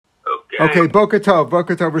Okay, Boker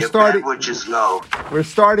Tov. We're starting. Which is low. We're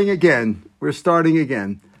starting again.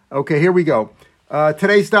 Okay, here we go.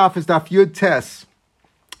 Today's daf is daf Yud Tes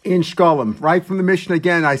in Shkolim. Right from the Mishnah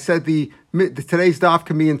again, I said today's daf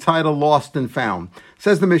can be entitled Lost and Found.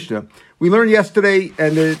 Says the Mishnah. We learned yesterday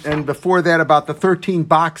and before that about the 13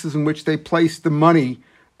 boxes in which they placed the money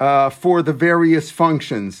for the various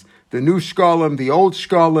functions. The new Shkolim, the old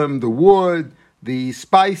Shkolim, the wood, the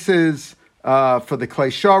spices, for the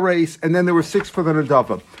Klei Shares, and then there were 6 for the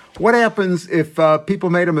Nadava. What happens if people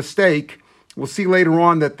made a mistake? We'll see later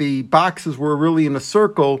on that the boxes were really in a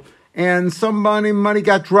circle and some money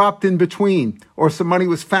got dropped in between, or some money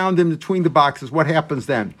was found in between the boxes. What happens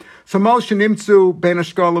then? So Moshe Nimtzu Ben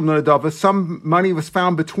Shkolim Nadava, some money was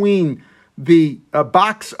found between the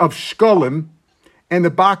box of Shkolim and the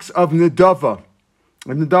box of Nadava.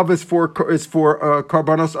 And Nadava is for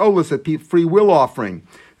Karbanos Olas, a free will offering.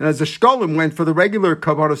 And as the Shkolim went for the regular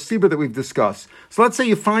Karbanos Sibur that we've discussed. So let's say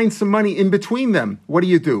you find some money in between them. What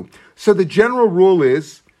do? So the general rule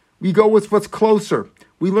is we go with what's closer.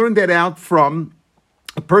 We learned that out from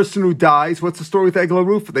a person who dies. What's the story with Eglah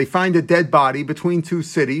Rufa? They find a dead body between 2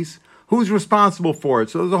 cities. Who's responsible for it?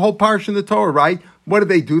 So there's a whole parsha in the Torah, right? What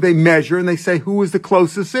do? They measure and they say who is the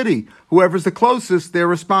closest city. Whoever's the closest, they're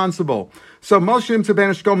responsible. So Moshe Nimtzu Ben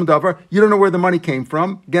Shkolim Davar, you don't know where the money came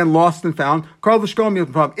from. Again, lost and found. Call the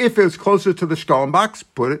Shkolim from. If it's closer to the Shkolim box,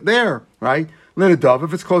 put it there, right? Linadav,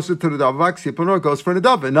 if it's closer to the Nadav box, Yipanor goes for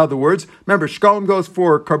Nadav. In other words, remember, Shkolim goes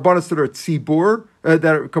for Karbanos that are Tzibur,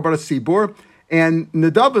 Karbanos Tzibur, and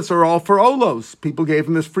Nadavas are all for Olos. People gave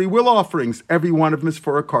them as free will offerings. Every one of them is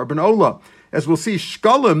for a carbon Ola. As we'll see,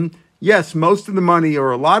 Shkolim, yes, most of the money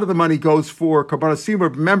or a lot of the money goes for Karbanos Tzibur.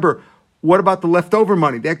 Remember, what about the leftover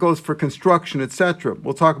money? That goes for construction, etc.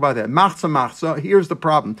 We'll talk about that. Machza. Here's the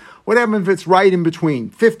problem. What happens if it's right in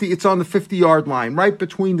between? 50, it's on the 50-yard line, right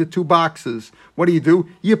between the 2 boxes. What do?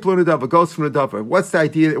 Yiplu Nadava, goes for Nadava. What's the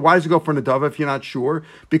idea? Why does it go for Nadava if you're not sure?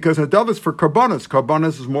 Because Nadava is for Karbanos.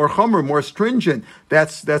 Karbanos is more chomer, more stringent.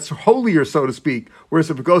 That's holier, so to speak.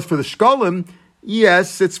 Whereas if it goes for the Shkolim,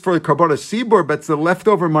 yes, it's for Karbanos Sibur, but the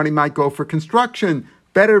leftover money might go for construction.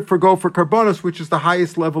 Better go for Karbanos, which is the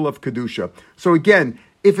highest level of Kedusha. So again,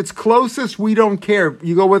 if it's closest, we don't care.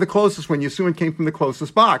 You go with the closest one. You assume it came from the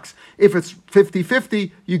closest box. If it's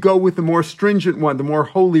 50-50, you go with the more stringent one, the more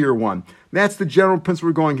holier one. That's the general principle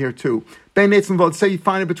we're going here too. Ben Netzon, say you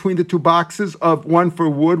find it between the 2 boxes of one for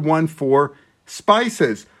wood, one for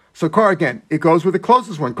spices. So again, it goes with the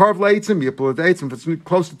closest one. Carve leitzim, you put the eitzim. If it's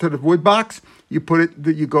closer to the wood box, you put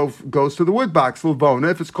it. Goes to the wood box.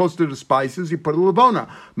 Levona. If it's closer to the spices, you put a levona.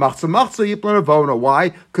 Machza, you put a levona. Why?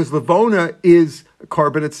 Because levona is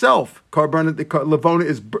carbon itself. Levona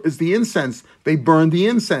is the incense. They burn the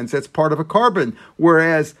incense. That's part of a carbon.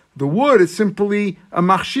 Whereas the wood is simply a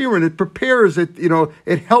machshirin. It prepares it.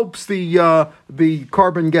 It helps the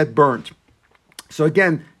carbon get burnt. So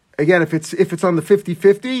again, if it's on the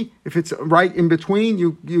 50-50, if it's right in between,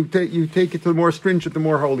 you take it to the more stringent, the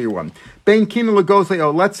more holier one. Ben Kinan Lagos,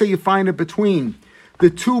 let's say you find it between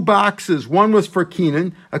the 2 boxes. One was for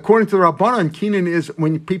Kinan. According to the Rabbanan, Kinan is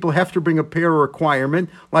when people have to bring a pair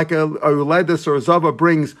requirement, like a Uledus or a Zava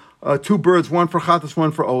brings 2 birds, one for Chatas,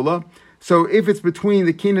 one for Ola. So if it's between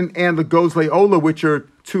the Kinan and the Gozle Ola, which are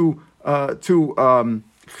two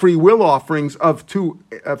free will offerings of two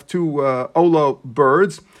Ola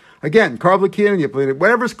birds. Again, Karvla Kinan, you put it.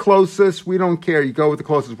 Whatever's closest, we don't care. You go with the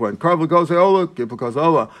closest one. Karvla goes Ola, Gibla goes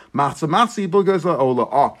Ola. Machza, Gibla goes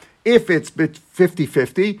Ola. If it's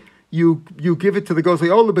 50-50, you give it to the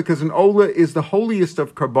Gozle Ola because an Ola is the holiest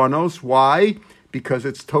of Karbanos. Why? Because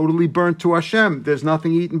it's totally burnt to Hashem. There's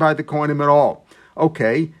nothing eaten by the Kohanim at all.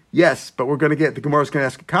 Okay, yes, but the Gemara's going to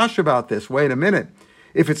ask a kasha about this. Wait a minute.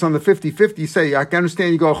 If it's on the 50-50, say, I can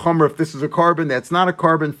understand you go chomer if this is a carbon, that's not a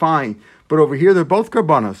carbon, fine. But over here, they're both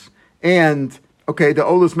karbanos. And, okay, the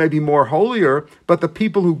olas may be more holier, but the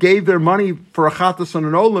people who gave their money for a chatas on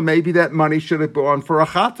an ola, maybe that money should have gone for a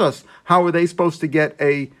chatas. How are they supposed to get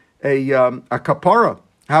a kapara?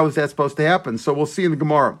 How is that supposed to happen? So we'll see in the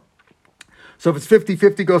Gemara. So if it's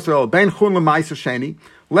 50-50, goes to ola. Ben chun l'maisa sheni.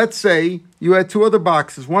 Let's say you had 2 other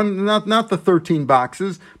boxes, one not the 13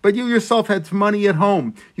 boxes, but you yourself had some money at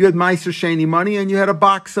home. You had Meiser Sheni money, and you had a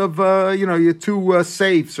box of, you had 2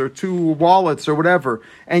 safes or 2 wallets or whatever,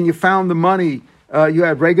 and you found the money. You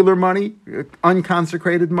had regular money,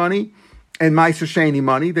 unconsecrated money, and Meiser Sheni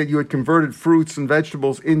money that you had converted fruits and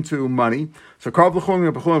vegetables into money. So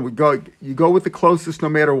you go with the closest no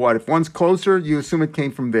matter what. If one's closer, you assume it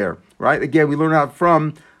came from there, right? Again, we learn out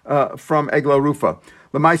from Eglah Rufa.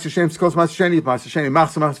 L'maisa Sheni, if it's close to Maisa Sheni, Maisa Sheni,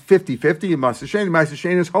 Machzah 50-50, and Maisa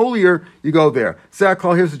Sheni is holier, you go there.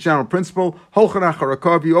 Zakal, here's the general principle. Holchanach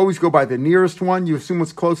Harakav, you always go by the nearest one. You assume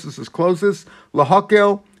what's closest is closest.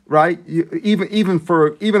 Lahakel, right? Even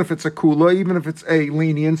if it's a kula, even if it's a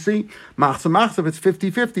leniency, Machzah, if it's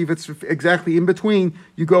 50-50, if it's exactly in between,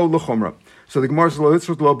 you go L'chumra. So the Gemara says, what is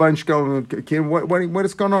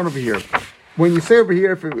going on over here? When you say over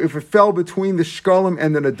here, if it fell between the shkalim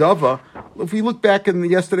and the nadava, if we look back in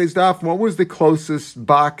yesterday's daf, what was the closest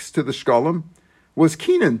box to the shkalim? Was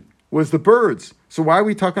Kenan, was the birds. So why are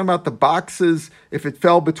we talking about the boxes if it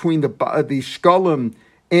fell between the shkalim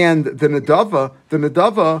and the nadava? The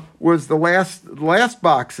nadava was the last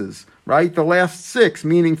boxes, right? The last 6,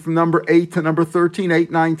 meaning from number 8 to number 13,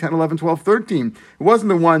 8, 9, 10, 11, 12, 13. It wasn't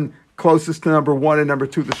the one closest to number 1 and number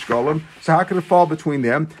 2, the shkalim. So how could it fall between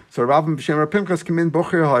them? So Rav B'Shem Rav Pinchas came in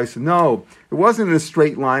Bocher Ha'is. No, it wasn't in a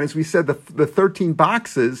straight line. As we said, the 13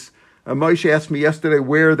 boxes, Moshe asked me yesterday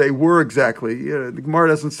where they were exactly. The Gemara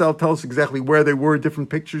doesn't tell us exactly where they were. Different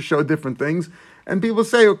pictures show different things. And people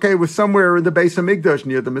say, okay, it was somewhere in the base of Migdash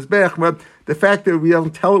near the Mizbech. But the fact that we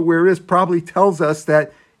don't tell it where it is probably tells us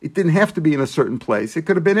that it didn't have to be in a certain place. It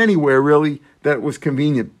could have been anywhere, really, that was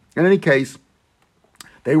convenient. In any case,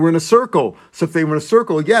 they were in a circle. So if they were in a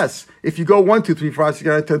circle, yes, if you go 1, 2, 3, 4, 5, 6,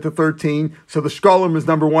 7, 8, 10 to 13, so the shkalim is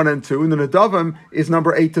number 1 and 2, and the nadavim is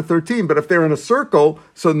number 8 to 13. But if they're in a circle,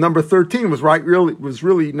 so number 13 was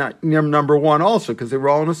really not near number 1 also, because they were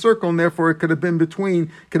all in a circle, and therefore it could have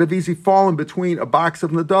easily fallen between a box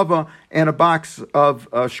of nadava and a box of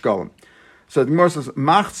shkalim. So the Gemara says,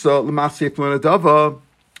 Machzah l'machzah nadava.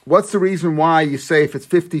 What's the reason why you say if it's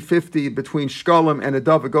 50-50 between shkalim and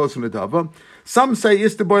nadava, it goes to nadava? Some say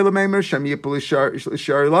very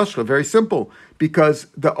simple, because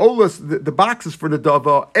the olas, the boxes for the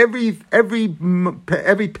dava, every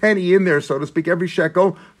penny in there, so to speak, every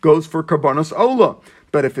shekel goes for karbanos ola.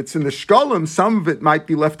 But if it's in the shkalim, some of it might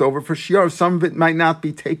be left over for shiur, some of it might not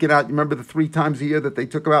be taken out. You remember the 3 times a year that they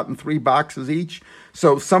took out in 3 boxes each?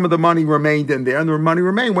 So some of the money remained in there, and the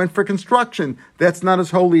money went for construction. That's not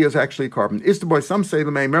as holy as actually carbon. Istaboy, some say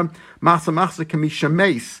the meimer, masa can be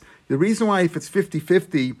shemes. The reason why, if it's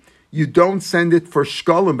 50-50, you don't send it for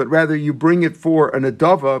shkalim, but rather you bring it for an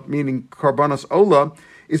adava, meaning karbanos ola,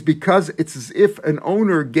 is because it's as if an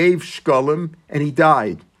owner gave shkalim and he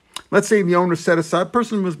died. Let's say the owner set aside, a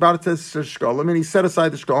person was about to set shkalim, and he set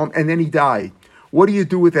aside the shkalim, and then he died. What do you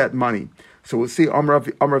do with that money? So we'll see, Amar Rav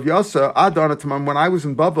Yasa, Adon, when I was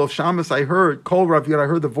in Bavel, Shamas, I heard, Kol Rav Yehuda, I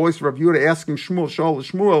heard the voice of Rav Yehuda asking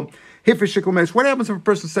Shmuel, what happens if a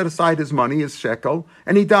person set aside his money, his shekel,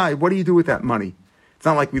 and he died? What do you do with that money? It's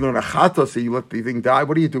not like we learn a chata, so you let the thing die.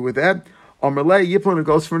 What do you do with that? Amarle Yiplon,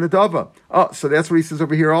 goes for Nadava. Oh, so that's what he says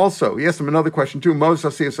over here also. He asked him another question too.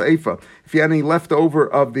 Moses Asiyas, if he had any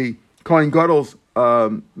leftover of the Kohen Gadol's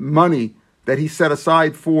money that he set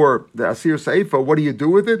aside for the Asir Seifa, what do you do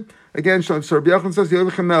with it? Again, so Rabbi Yochanan says,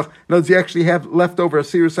 does he actually have leftover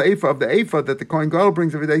Asir Seifa of the Eifa that the Kohen Gadol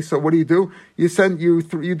brings every day? So what do?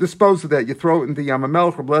 You dispose of that. You throw it into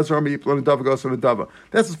Yamamelch, or Blazer, or Yiplon Nadava goes to Nadava.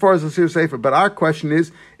 That's as far as Asir Seifa. But our question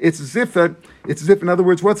is, it's as if, in other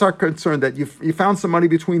words, what's our concern? That you found some money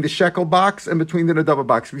between the shekel box and between the Nadava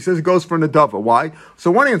box. If he says it goes for Nadava, why?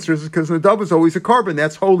 So one answer is because Nadava is always a carbon,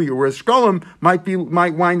 that's holier, whereas shkalim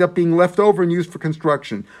might wind up being left over and used for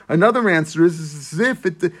construction. Another answer is it's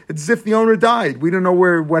as if the owner died. We don't know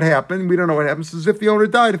what happened. We don't know what happened. So as if the owner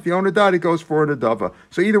died. If the owner died, it goes for a Nadava.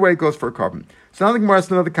 So either way, it goes for a carbon. So now the Gemara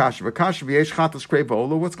asks another kasha.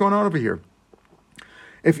 What's going on over here?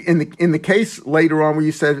 If in the case later on where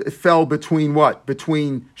you said it fell between what?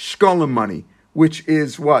 Between shkalim money, which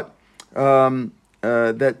is what? Which is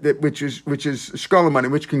shkalim money,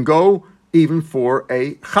 which can go even for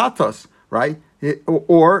a chatas, right?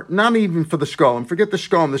 Or not even for the shkalim. Forget the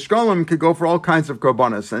shkalim. The shkalim could go for all kinds of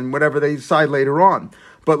korbanos and whatever they decide later on.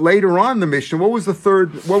 But later on in the Mishnah, what were the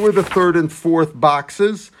third and fourth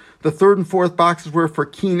boxes? The third and fourth boxes were for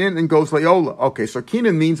Kenan and goes Leola. Okay, so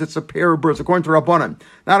Kenan means it's a pair of birds, according to Rabbanan.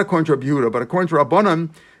 Not according to Rabbi Yehuda, but according to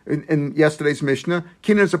Rabbanan, in yesterday's Mishnah,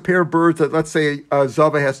 Kenan is a pair of birds that, let's say,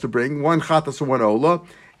 Zava has to bring, 1 chatas and 1 ola,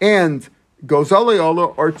 and goes Ola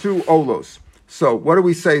or 2 olos. So what do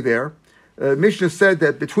we say there? Mishnah said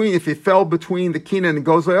that if it fell between the Kenan and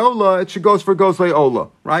Gozle Ola, it should go for Gozle Ola,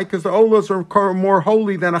 right? Because the Olas are more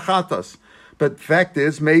holy than a Chatas. But the fact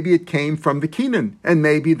is, maybe it came from the Kenan, and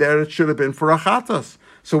maybe that it should have been for a Chatas.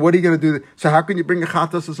 So what are you going to do? So how can you bring a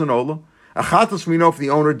Chatas as an Ola? A Chatas, we know if the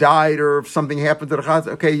owner died or if something happened to the Chatas,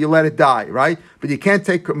 okay, you let it die, right? But you can't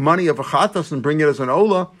take money of a Chatas and bring it as an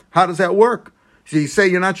Ola. How does that work? So you say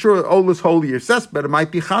you're not sure Ola's holy or ses, but it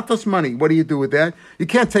might be chatas money. What do you do with that? You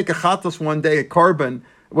can't take a chatas one day, a carbon,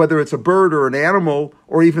 whether it's a bird or an animal,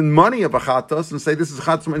 or even money of a chatas, and say this is a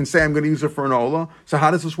chatas money, and say I'm going to use it for an Ola. So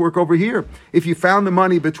how does this work over here? If you found the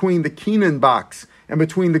money between the Kenan box and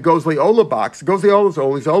between the Gozli Ola box, the Gozli Ola's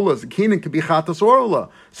always Ola's. The Kenan could be chatas or Ola.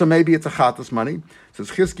 So maybe it's a chatas money. So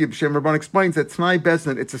Chizki B'Shem Rabban explains that Tanai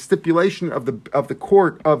Bezdin, it's a stipulation of the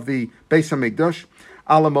court of the Beis Hamikdash.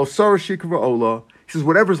 Ala Mosar Shikra Ola. He says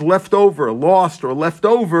whatever's left over, lost or left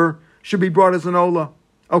over, should be brought as an Ola.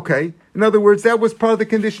 Okay. In other words, that was part of the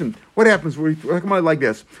condition. What happens? We're talking about it like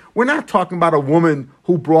this. We're not talking about a woman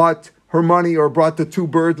who brought her money or brought the 2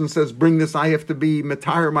 birds and says, bring this, I have to be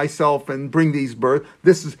matire myself and bring these birds.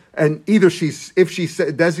 This is, and either if she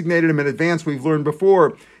designated them in advance, we've learned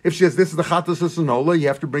before, if she says, this is the chatas esanola, you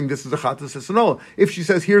have to bring this as a chatas esanola. If she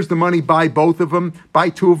says, here's the money, buy both of them, buy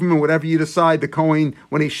 2 of them, and whatever you decide, the Kohen,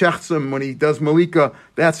 when he shechts them, when he does malika,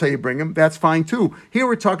 that's how you bring them, that's fine too. Here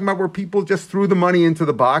we're talking about where people just threw the money into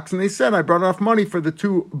the box and they said, I brought enough money for the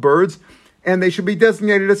 2 birds and they should be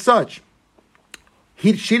designated as such.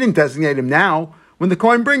 She didn't designate him now. When the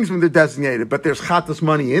coin brings them, they're designated. But there's chatas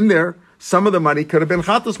money in there. Some of the money could have been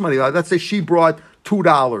chatas money. Let's say she brought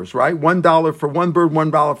 $2, right? $1 for one bird,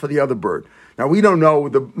 $1 for the other bird. Now, we don't know.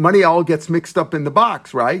 The money all gets mixed up in the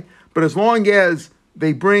box, right? But as long as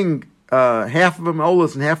they bring half of them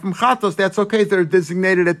olas and half of them chatas, that's okay. They're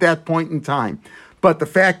designated at that point in time. But the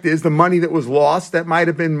fact is, the money that was lost, that might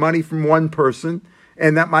have been money from one person,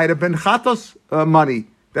 and that might have been chatas money.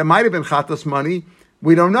 That might have been chatas money.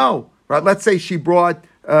 We don't know, right? Let's say she brought,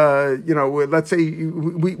 let's say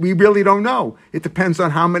we really don't know. It depends on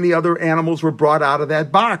how many other animals were brought out of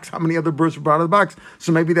that box, how many other birds were brought out of the box.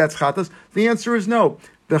 So maybe that's chatas. The answer is no.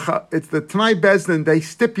 It's the Tanai Bezdin, they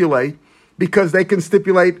stipulate, because they can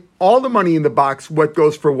stipulate all the money in the box, what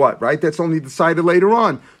goes for what, right? That's only decided later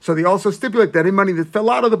on. So they also stipulate that any money that fell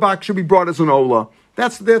out of the box should be brought as an Ola.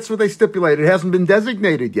 That's what they stipulated. It hasn't been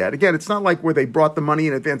designated yet. Again, it's not like where they brought the money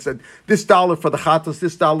in advance and said this $1 for the chatas,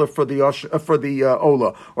 this $1 for the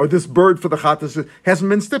Ola, or this bird for the chatas. It hasn't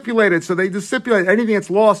been stipulated, so they just stipulate anything that's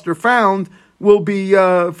lost or found will be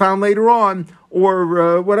found later on,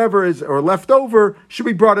 or whatever is or left over should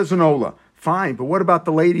be brought as an Ola. Fine, but what about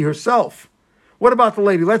the lady herself? What about the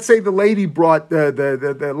lady? Let's say the lady brought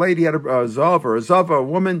the lady had a zav or a zava, a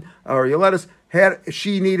woman or Yoletus.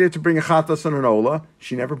 She needed to bring a chatas and an ola.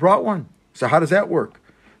 She never brought one. So how does that work?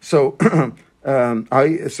 So so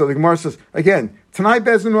the Gemara says again, Tanai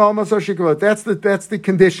Bezdin almost that's the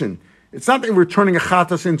condition. It's not that we're turning a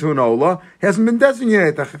chatas into an ola. It hasn't been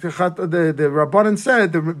designated. The Rabbanan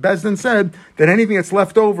said, the Bezdin said that anything that's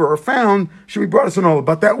left over or found should be brought as an ola.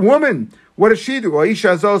 But that woman, what does she do? How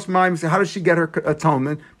does she get her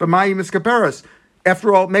atonement? But Mayim is kaparas.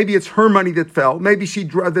 After all, maybe it's her money that fell. Maybe her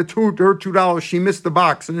 $2, she missed the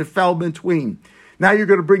box and it fell between. Now you're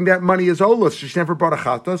going to bring that money as olas. She never brought a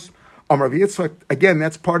chatas. Again,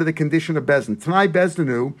 that's part of the condition of Bezdin. Tanai Bezdin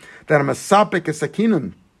knew that a masapik is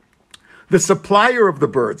sakinan, the supplier of the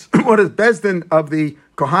birds. What is Bezdin of the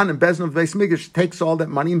Kohan and Bezdin of the Beis Mikdash takes all that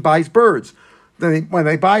money and buys birds. When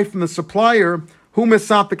they buy from the supplier, who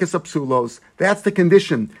masapik is apsulos. That's the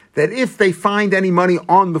condition. That if they find any money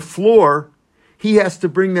on the floor, he has to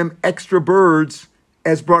bring them extra birds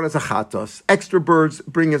as brought as a chatas. Extra birds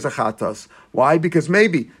bring as a chatas. Why? Because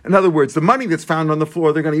maybe, in other words, the money that's found on the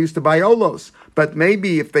floor they're going to use to buy olos. But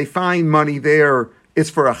maybe if they find money there, it's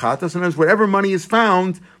for a chatas. And as whatever money is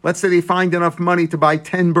found, let's say they find enough money to buy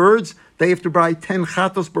 10 birds, they have to buy 10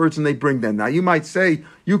 chatas birds and they bring them. Now you might say,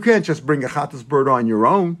 you can't just bring a chatas bird on your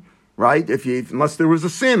own, right? Unless there was a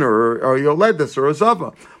sin or yoledus or a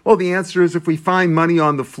zava. Well, the answer is if we find money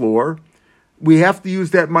on the floor, we have to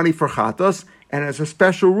use that money for chatas, and as a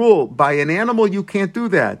special rule, by an animal you can't do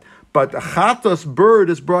that. But a chatas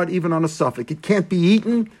bird is brought even on a suffix. It can't be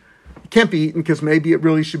eaten. It can't be eaten because maybe it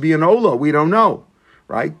really should be an ola. We don't know,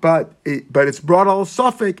 right? But it's brought on a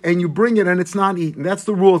suffix, and you bring it, and it's not eaten. That's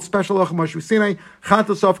the rule. It's special lachamash sinai.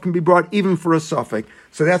 Chatas can be brought even for a suffix.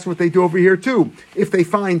 So that's what they do over here too. If they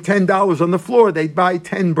find $10 on the floor, they buy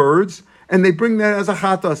 10 birds, and they bring that as a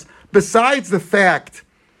chatas. Besides the fact,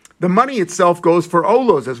 the money itself goes for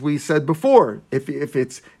olos, as we said before. If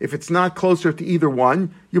it's not closer to either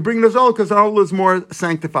one, you bring those olos because ola is more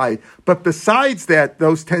sanctified. But besides that,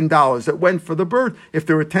 those $10 that went for the bird, if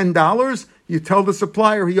there were $10, you tell the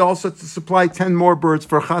supplier he also has to supply 10 more birds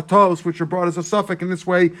for chatos, which are brought as a suffix. And this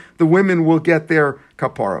way, the women will get their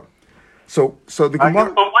kapara. So the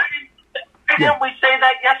Gemara. But why didn't we say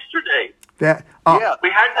that yesterday? We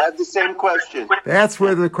had the same question. That's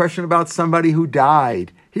where the question about somebody who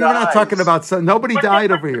died. Here we're not talking about nobody died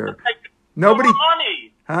over here. Nobody.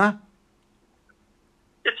 Money. Huh?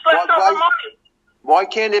 It's leftover money. Why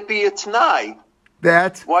can't it be a t'nai?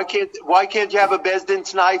 Why can't you have a bezdin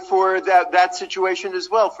t'nai for that situation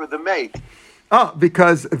as well, for the mate? Oh,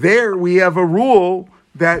 because there we have a rule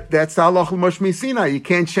that's halach l'moshmi Sinai. You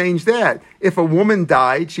can't change that. If a woman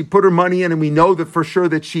died, she put her money in, and we know that for sure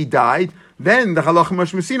that she died, then the halach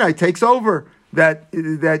l'moshmi Sinai takes over. That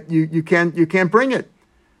you can't bring it.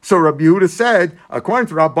 So Rabbi Yehuda said, according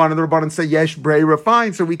to Rabbanan, the Rabbanan say yesh breira,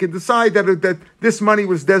 fine, so we can decide that this money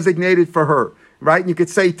was designated for her. Right? And you could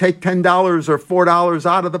say take $10 or $4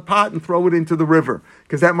 out of the pot and throw it into the river.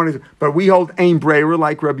 Because that money, but we hold ein breira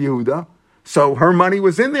like Rabbi Yehuda. So her money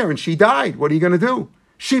was in there and she died. What are you going to do?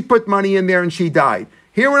 She put money in there and she died.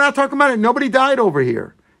 Here we're not talking about it. Nobody died over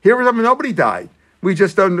here. Here we're talking nobody died. We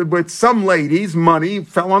just done with some ladies, money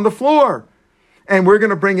fell on the floor. And we're going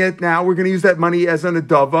to bring it now. We're going to use that money as an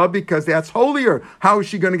adava because that's holier. How is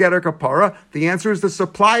she going to get her kapara? The answer is the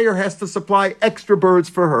supplier has to supply extra birds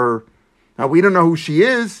for her. Now, we don't know who she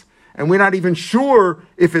is, and we're not even sure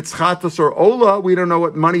if it's chatas or ola. We don't know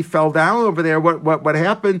what money fell down over there, what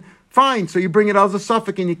happened. Fine, so you bring it as a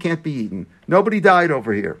suffix and you can't be eaten. Nobody died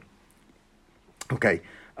over here. Okay,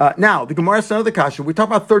 now, the Gemara said the kasha, we talk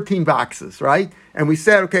about 13 boxes, right? And we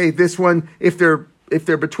said, okay, this one, if they're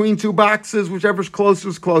between two boxes, whichever's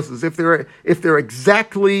closest. If they're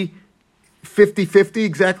exactly 50-50,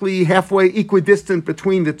 exactly halfway equidistant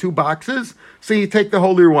between the two boxes, so you take the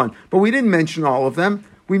holier one. But we didn't mention all of them.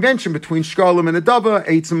 We mentioned between shkalim and adava,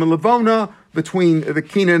 eitzim and levona, between the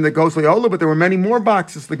kina and the gozli ola, but there were many more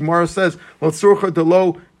boxes. The Gemara says, well, tzurcha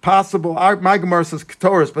delo possible. My Gemara says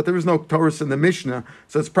ketoris, but there is no ketoris in the Mishnah,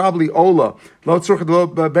 so it's probably ola. Lo tzurcha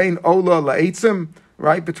delo bein ola la'eitzim,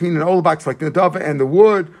 right, between an ola box like the adava and the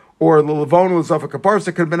wood, or the levona of a kaparsa.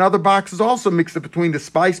 Could have been other boxes also mixed up between the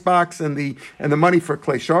spice box and the money for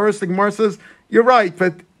klei sharis. The Gemara says, you're right,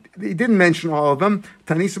 but he didn't mention all of them.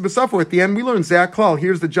 Tanisa b'safo. At the end, we learn zeh klal.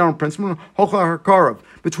 Here's the general principle: hochla harkarav.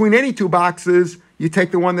 Between any two boxes, you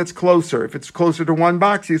take the one that's closer. If it's closer to one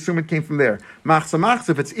box, you assume it came from there. Machsa machsa.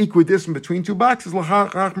 If it's equidistant between two boxes,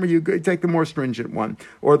 you take the more stringent one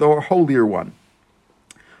or the holier one.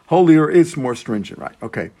 Holier is more stringent, right?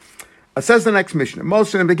 Okay. Says the next Mishnah.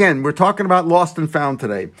 Moshe, again, we're talking about lost and found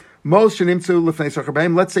today. Moshe nimtzu lefnei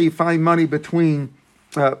sacharbeim. Let's say you find money between,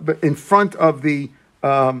 in front of the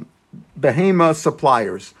behema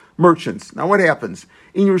suppliers, merchants. Now, what happens?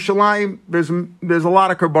 In Yerushalayim, there's a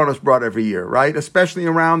lot of karbanos brought every year, right? Especially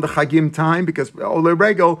around the Chagim time, because Olei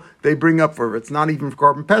Regel, they bring up for, it's not even for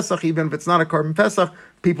Korban Pesach, even if it's not a Korban Pesach,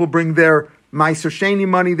 people bring their Meiser Sheni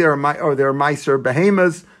money, their Meiser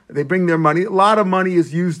Behemas, they bring their money. A lot of money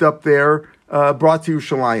is used up there, brought to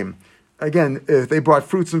Yerushalayim. Again, if they brought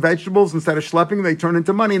fruits and vegetables, instead of schlepping, they turn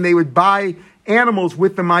into money, and they would buy animals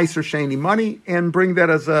with the Meiser Sheni money and bring that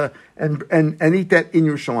as and eat that in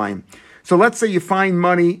Yerushalayim. So let's say you find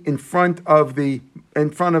money in front of the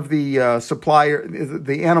supplier,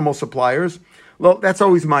 the animal suppliers. Well, that's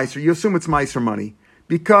always Meiser. You assume it's Meiser money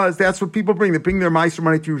because that's what people bring. They bring their Meiser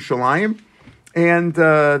money to Yerushalayim, and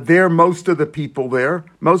they're most of the people there.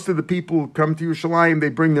 Most of the people who come to Yerushalayim, they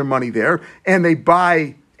bring their money there, and they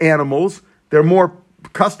buy animals. There are more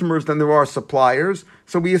customers than there are suppliers.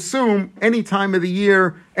 So we assume any time of the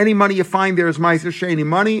year, any money you find there is Meiser Sheni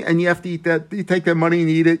money, and you have to eat that. You take that money and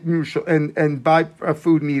eat it and buy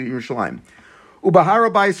food and eat it in Yerushalayim. Uba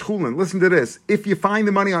Harabayis Chulin. Listen to this. If you find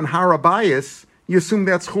the money on Harabayis, you assume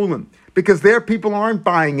that's Chulin. Because there people aren't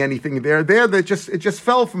buying anything there. It just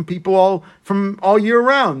fell from people all year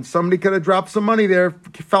round. Somebody could have dropped some money there,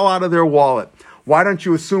 fell out of their wallet. Why don't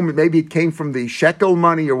you assume maybe it came from the shekel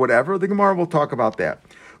money or whatever? The Gemara will talk about that.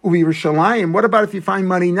 Uvi Yerushalayim. What about if you find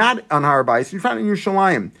money not on Har Bayis? You find it in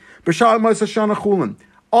Yerushalayim. B'Shalom Moshe Shana Chulin.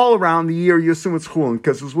 All around the year, you assume it's Chulin,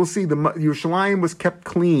 because as we'll see, the Yerushalayim was kept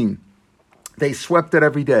clean. They swept it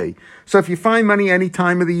every day. So if you find money any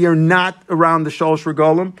time of the year not around the Shalosh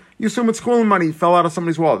Regalim, you assume it's Chulin money. It fell out of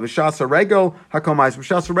somebody's wallet. V'Shasa Regel, Hakol Meiser.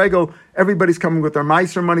 V'Shasa Regel, everybody's coming with their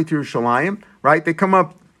Meiser money to Yerushalayim, right? They come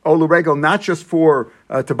up Ola Regel, not just for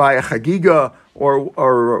to buy a chagiga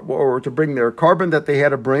or to bring their carbon that they had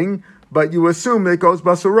to bring, but you assume that it goes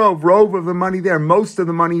basarov, rove of the money there. Most of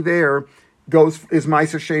the money there is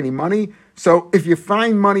Meiser Sheni money. So if you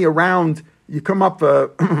find money around, you come up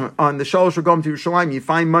on the Shalosh Regalim to Yerushalayim, you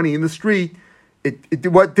find money in the street.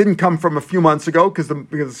 What didn't come from a few months ago because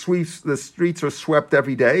the streets are swept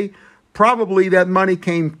every day. Probably that money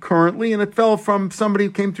came currently, and it fell from somebody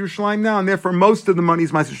who came to Yerushalayim now, and therefore most of the money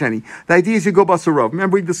is Meiser Sheni. The idea is you go basarov.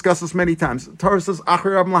 Remember, we've discussed this many times. Torah says,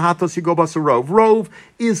 Acharav lahatos you go basarov. Rov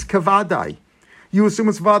is kavadai. you assume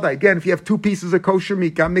it's vada. Again, if you have 2 pieces of kosher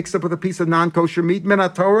meat, got mixed up with a piece of non-kosher meat,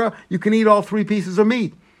 minat Torah, you can eat all 3 pieces of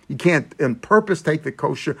meat. You can't on purpose take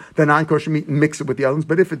the non-kosher meat and mix it with the other ones.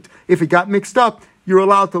 But if it got mixed up, you're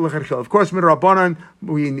allowed to l'chadchila. Of course, midrabanan,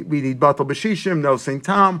 we need batal b'shishim, no St.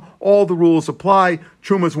 Tom. All the rules apply.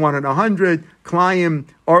 Truma's 1 in 100, Klayim,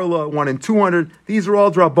 Arla 1 in 200. These are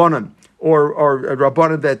all drabanan. Or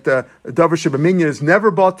rabbanan that davar shebaminyan is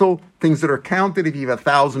never batal. Things that are counted, if you have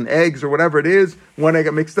 1,000 eggs or whatever it is, 1 egg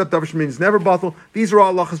got mixed up, davar shebaminyan is never batal. These are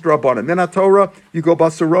all lachas rabbanan. Then at Torah, you go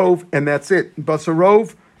basarov, and that's it.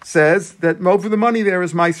 Basarov says that most of the money there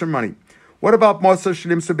is meiser money. What about Mosar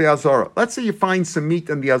Shlimsa Be'azara? Let's say you find some meat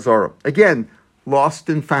in the Azara. Again, lost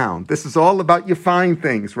and found. This is all about you find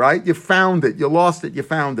things, right? You found it, you lost it, you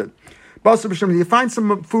found it. You find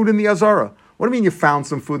some food in the Azara. What do you mean you found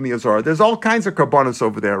some food in the Azara? There's all kinds of karbanos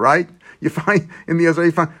over there, right? You find in the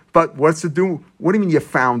Azara, but what's it do? What do you mean you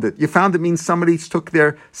found it? You found it means somebody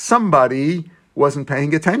somebody wasn't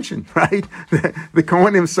paying attention, right? The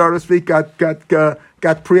Kohanim, so to speak,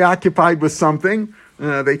 got preoccupied with something.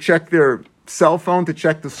 They checked their cell phone to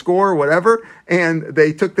check the score or whatever, and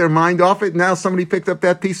they took their mind off it. Now somebody picked up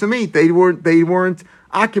that piece of meat. They weren't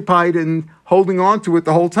occupied and holding on to it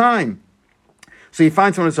the whole time. So you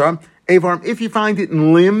find someone Avarm, if you find it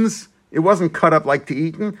in limbs, it wasn't cut up like to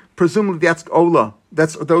eaten, presumably that's ola.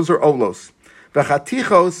 Those are olos. The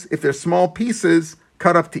chatichos, if they're small pieces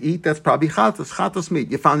cut up to eat, that's probably chatos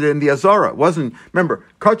meat. You found it in the Azara. It wasn't, remember,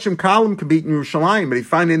 kachim kalim can be eaten in Yerushalayim, but if you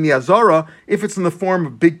find it in the Azara, if it's in the form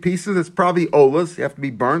of big pieces, it's probably olas, you have to be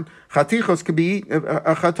burnt. Chatichos can be eaten,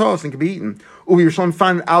 chatos, and can be eaten. Uvi Yerushalayim,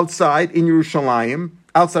 find it outside in Yerushalayim,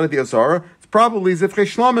 outside of the Azara, it's probably zivchei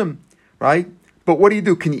shlomim, right? But what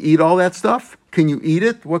do? Can you eat all that stuff? Can you eat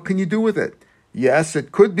it? What can you do with it? Yes,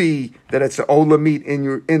 it could be that it's ola meat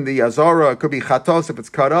in the Azara. It could be chatos if it's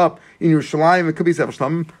cut up in Yerushalayim. It could be zevach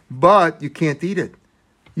shlamim, but you can't eat it.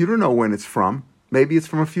 You don't know when it's from. Maybe it's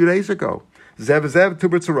from a few days ago. Zev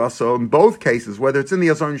tubertzaraso. In both cases, whether it's in the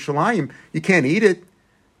Azara in Yerushalayim, you can't eat it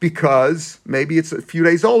because maybe it's a few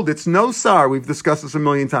days old. It's no sar. We've discussed this a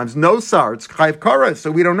million times. No sar. It's chayv kara. So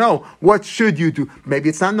we don't know. What should you do? Maybe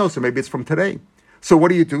it's not no sar. Maybe it's from today. So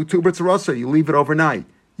what do? Tubertzaraso. You leave it overnight.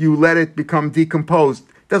 You let it become decomposed.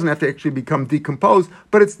 It doesn't have to actually become decomposed,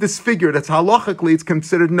 but it's disfigured. It's halachically, it's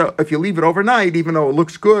considered no. If you leave it overnight, even though it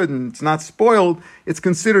looks good and it's not spoiled, it's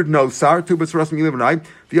considered no sar. Tubas rasm, you leave it overnight,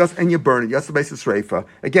 and you burn it. Yes, the basis reifa.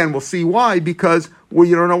 Again, we'll see why, because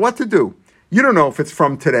you don't know what to do. You don't know if it's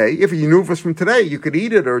from today. If you knew if it was from today, you could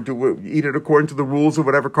eat it or eat it according to the rules of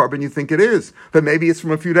whatever carbon you think it is. But maybe it's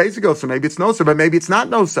from a few days ago, so maybe it's no sar, but maybe it's not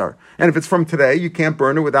no sar. And if it's from today, you can't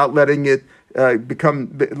burn it without letting it you have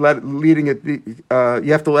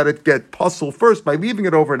to let it get puzzled first by leaving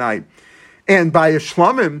it overnight. And by a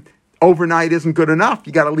shlamim, overnight isn't good enough.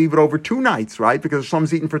 You got to leave it over 2 nights, right? Because a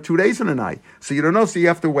shlam's eaten for 2 days and a night. So you don't know, so you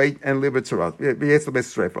have to wait and leave it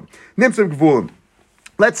tzarah.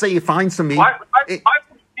 Let's say you find some meat. Why would you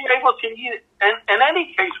be able to eat it? And in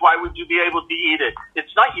any case, why would you be able to eat it?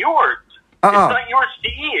 It's not yours. It's not yours to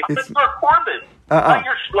eat. It's for korban. It's not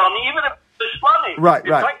your shlami, even if it's the shlami. Right. It's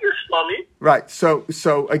not your shlami. Right. So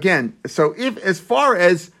again, if as far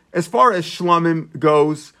as shlamim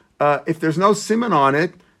goes, if there's no siman on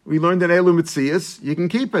it, we learned in Elu Mitzias, you can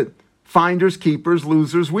keep it. Finders, keepers,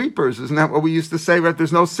 losers, weepers. Isn't that what we used to say? Right? If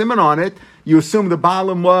there's no siman on it, you assume the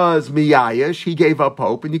Balaam was miyayish, he gave up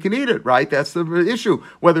hope, and you can eat it, right? That's the issue,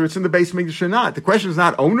 whether it's in the base mikdash or not. The question is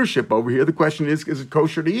not ownership over here. The question is it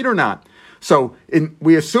kosher to eat or not? So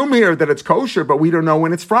we assume here that it's kosher, but we don't know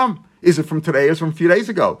when it's from. Is it from today or from a few days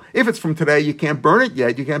ago? If it's from today, you can't burn it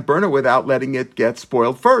yet. You can't burn it without letting it get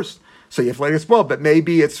spoiled first. So you have to let it spoil, but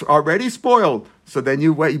maybe it's already spoiled. So then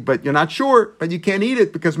you wait, but you're not sure, but you can't eat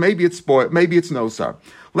it because maybe it's spoiled, maybe it's no sar.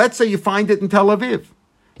 Let's say you find it in Tel Aviv.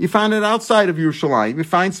 You find it outside of Yerushalayim. You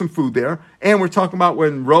find some food there, and we're talking about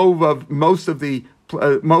when most of the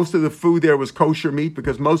food there was kosher meat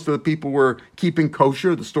because most of the people were keeping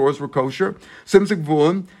kosher. The stores were kosher. Simzik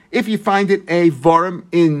Vulim. If you find it in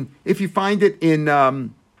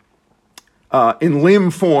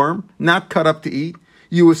limb form, not cut up to eat,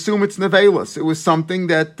 you assume it's nevelis. It was something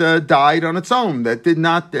that died on its own,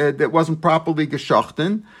 that wasn't properly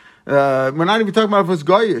geschachten. We're not even talking about if it was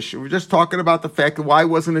goyish. We're just talking about the fact that why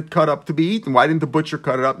wasn't it cut up to be eaten? Why didn't the butcher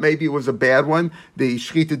cut it up? Maybe it was a bad one. The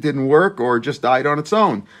shechita didn't work or just died on its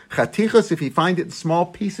own. Chatichas, if you find it in small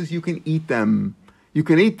pieces, you can eat them. You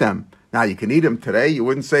can eat them. Now, you can eat them today. You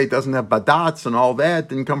wouldn't say it doesn't have badats and all that.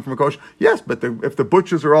 Didn't come from a kosher. Yes, but if the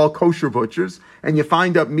butchers are all kosher butchers and you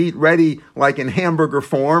find up meat ready, like in hamburger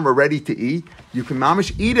form or ready to eat, you can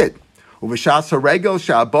mamish eat it. Uveshas haregel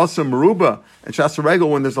sha'abasa meruba, and shas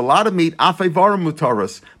haregel, when there's a lot of meat, afevarim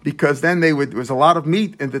mutaras, because then there was a lot of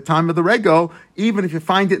meat at the time of the regel. Even if you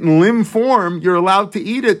find it in limb form, you're allowed to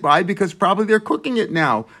eat it. Why? Because probably they're cooking it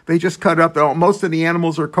now. They just cut it up. Most of the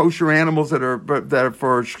animals are kosher animals that are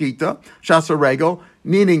for shchita, shas haregel.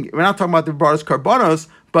 Meaning, we're not talking about the baras karbanos,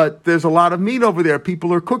 but there's a lot of meat over there.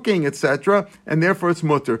 People are cooking, etc., and therefore it's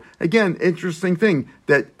mutter. Again, interesting thing,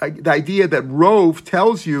 that the idea that Rove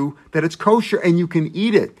tells you that it's kosher and you can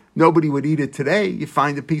eat it. Nobody would eat it today. You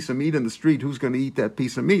find a piece of meat in the street, who's going to eat that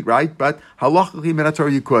piece of meat, right? But halachically,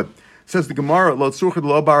 minator, you could. Says the Gemara, lo tzurchid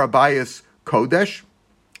lo barabayas kodesh.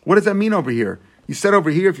 What does that mean over here? You said over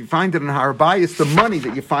here, if you find it in harabayas, the money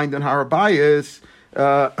that you find in harabayas,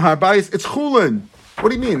 it's chulin. What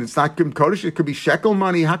do you mean? It's not kodesh. It could be shekel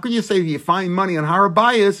money. How could you say that you find money on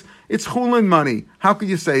harabayas? It's chulin money. How could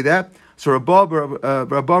you say that? So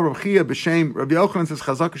Rabba Chia b'shem Rabbi Yochanan says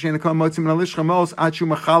Chazak she'ena kol motzim min alishcha mos ad shu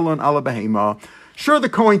machalon ala behema. Sure, the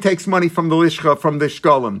Kohen takes money from the lishcha, from the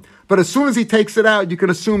shkolim, but as soon as he takes it out, you can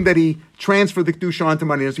assume that he transferred the kedusha onto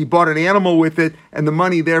money. As he bought an animal with it, and the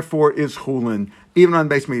money therefore is chulin, even on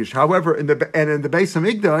Beis Mikdash. However, in the Beis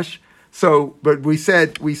Hamikdash, but we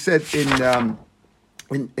said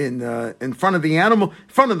in front of the animal, in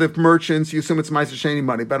front of the merchants, you assume it's Ma'aser Sheni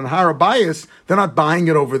money. But in harabayas, they're not buying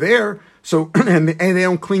it over there. So and they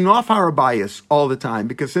don't clean off harabayas all the time,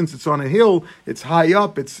 because since it's on a hill, it's high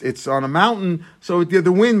up, it's on a mountain, so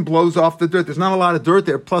the wind blows off the dirt. There's not a lot of dirt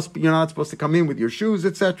there. Plus, you're not supposed to come in with your shoes,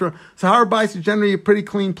 etc. So harabayas is generally a pretty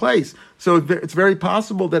clean place. So it's very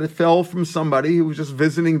possible that it fell from somebody who was just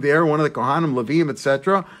visiting there, one of the Kohanim, Levim,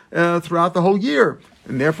 etc., throughout the whole year,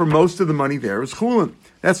 and therefore most of the money there is chulin.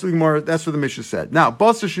 That's what the Mishnah said. Now,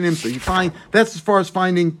 Basar Shenimsa, you find, that's as far as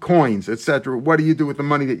finding coins, etc. What do you do with the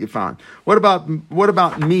money that you found? What about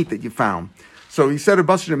meat that you found? So he said,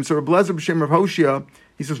 Basar Shenimsa, so Rebelezer B'Shem Rav Hoshia,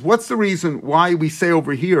 he says, what's the reason why we say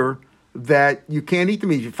over here that you can't eat the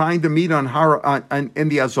meat? You find the meat in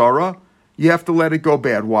the Azara, you have to let it go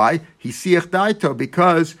bad. Why? He siach daito,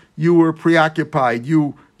 because you were preoccupied.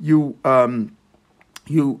 You weren't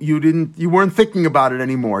thinking about it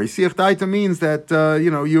anymore. Siach daita means that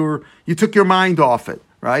you took your mind off it,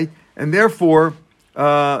 right? And therefore,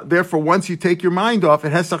 once you take your mind off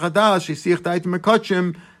it, hesach hadash siach daita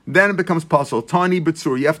mekachim, then it becomes puzzle. Tani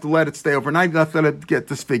b'tzur, you have to let it stay overnight. You have to let it get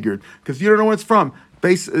disfigured because you don't know what it's from.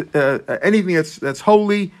 Anything that's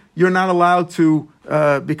holy, you're not allowed to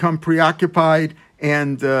become preoccupied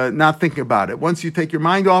and not think about it. Once you take your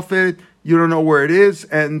mind off it, you don't know where it is,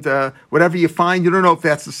 and whatever you find, you don't know if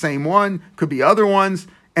that's the same one. Could be other ones.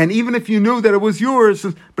 And even if you knew that it was yours,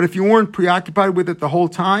 but if you weren't preoccupied with it the whole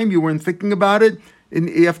time, you weren't thinking about it,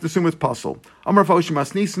 you have to assume it's puzzle. Amar Foshim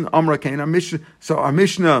Asnisan, Amra Kain. So our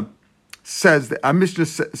Mishnah says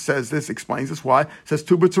this, explains this why. It says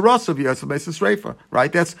Tu b'tzarasav yasel b'eses reifa.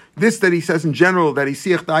 Right? That's this that he says in general, that he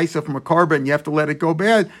siach da'isa from a carbon and you have to let it go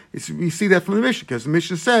bad. We see that from the Mishnah, because the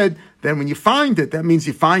Mishnah said then when you find it, that means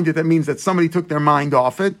that means that somebody took their mind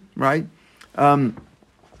off it, right?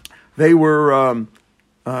 They were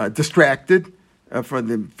distracted.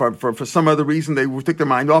 For some other reason, they took their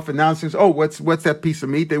mind off, and now it says, "Oh, what's that piece of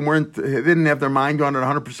meat?" They didn't have their mind on it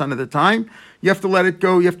 100% of the time. You have to let it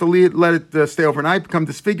go. You have to let it stay overnight, become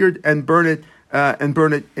disfigured, and burn it in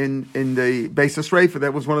the Beis Reifa.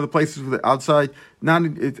 That was one of the places where outside, not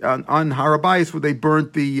on Harabayas, where they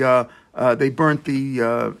burnt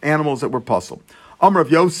the animals that were puzzled. Amr of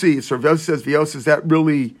Yossi, so Yossi says, "V'Yossi, is that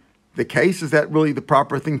really the case? Is that really the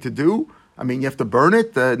proper thing to do? I mean, you have to burn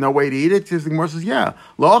it, no way to eat it." The Gemara says, yeah.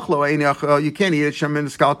 You can't eat it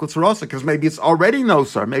because maybe it's already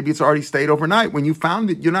nosar. Maybe it's already stayed overnight. When you found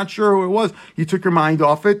it, you're not sure who it was. You took your mind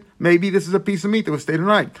off it. Maybe this is a piece of meat that was stayed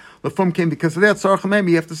overnight. Lefum came because of that.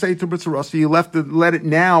 You have to say to B'tzarasa, you let it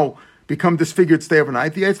now become disfigured, stay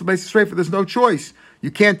overnight. The Eitzel basis straight, there's no choice. You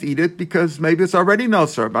can't eat it because maybe it's already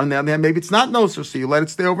nosar. On the other hand, maybe it's not nosar, so you let it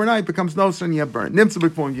stay overnight, becomes nosar, and you have burnt. Nimtza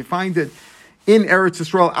b'kvon, you find it in Eretz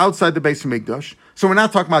Yisrael, outside the Beis Hamikdash. So we're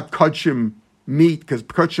not talking about kachim meat, because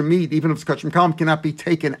kachim meat, even if it's kachim kalam, cannot be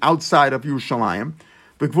taken outside of Yerushalayim.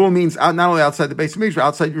 But Gvul means not only outside the Beis Hamikdash,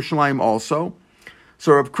 outside Yerushalayim also.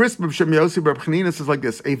 So Rav Chris B'Shem Yossi Rav Chanina says like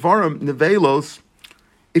this: Avarim nevelos.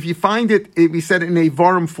 If you find it, we said in a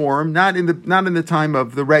varim form, not in the time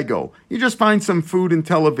of the rego. You just find some food in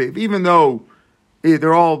Tel Aviv, even though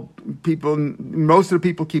they're all people. Most of the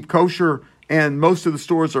people keep kosher, and most of the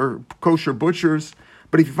stores are kosher butchers.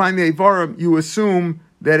 But if you find the Avarim, you assume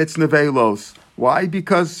that it's nevelos. Why?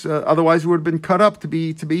 Because otherwise it would have been cut up to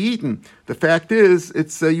be eaten. The fact is,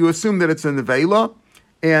 it's you assume that it's a nevela,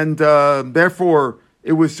 and therefore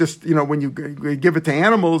It was just, when you give it to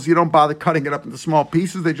animals, you don't bother cutting it up into small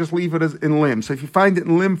pieces. They just leave it in limbs. So if you find it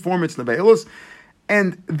in limb form, it's neveilus.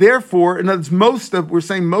 And therefore, in other words, most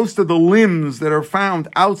of the limbs that are found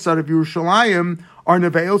outside of Yerushalayim are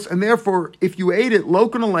neveilus. And therefore, if you ate it,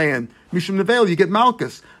 lokanalan, mishum neveil, you get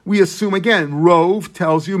malchus. We assume, again, Rov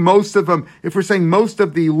tells you most of them, if we're saying most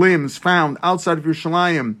of the limbs found outside of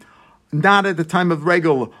Yerushalayim, not at the time of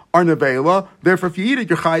regel, are neveila. Therefore, if you eat it,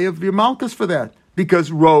 you're chayav, you're malchus for that. Because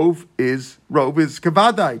Rov is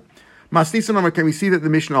kavadai. Masnisan, can we see that in the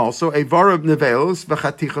Mishnah also? A varab nevelos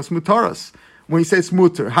v'chatichas mutaras. When you say it's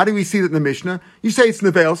mutar, how do we see that in the Mishnah? You say it's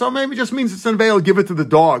neveil, so maybe it just means it's neveil, give it to the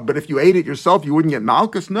dog. But if you ate it yourself, you wouldn't get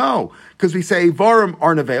malchus? No. Because we say varim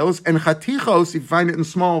are neveils, and chatichos, if you find it in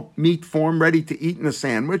small meat form, ready to eat in a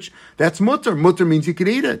sandwich, that's mutar. Mutar means you could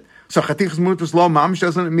eat it. So chatichas mutas lo mamish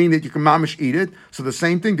doesn't mean that you can mamish eat it. So the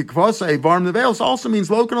same thing, the kvasa varim neveils also means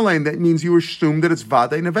lokanalain. That means you assume that it's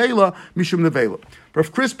vade nevela mishum nevela.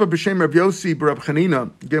 Rav Crispa b'shem Rav Yossi b'Rav Chanina.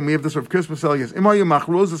 Again, we have this Rav Crispa saying, "Imayu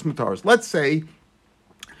machrozes mutaras." Let's say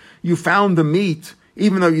you found the meat,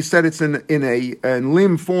 even though you said it's in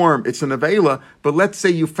limb form, it's an nevela. But let's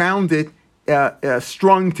say you found it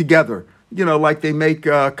strung together. Like they make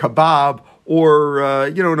kebab. Or,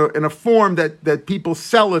 in a form that people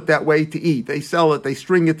sell it that way to eat. They sell it, they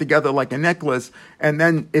string it together like a necklace. And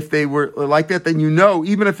then if they were like that, then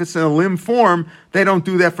even if it's in a limb form, they don't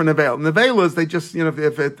do that for neveil. Neveilahs, they just,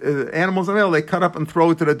 if animals neveil, they cut up and throw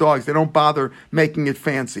it to the dogs. They don't bother making it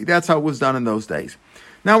fancy. That's how it was done in those days.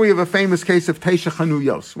 Now we have a famous case of Teisha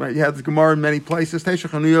Chanuyos, right? You have the Gemara in many places. Teisha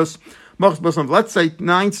Chanuyos, let's say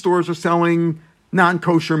 9 stores are selling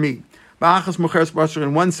non-kosher meat.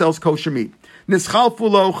 And one sells kosher meat.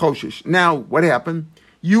 Now, what happened?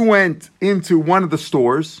 You went into one of the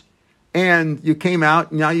stores, and you came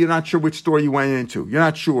out. Now you're not sure which store you went into. You're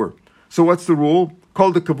not sure. So what's the rule?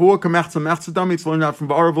 Called the kavua kamechza mechzadami. It's learned out from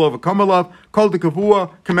Ba'arav Lova Kamalov. Called the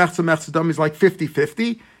kavua kamechza mechzadami is like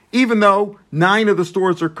 50-50. Even though 9 of the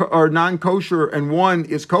stores are non-kosher and 1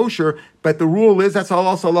 is kosher, but the rule is, that's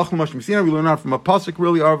also Allah Mashmishina. We learn out from a pasuk,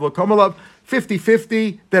 really, Arv Kamalov,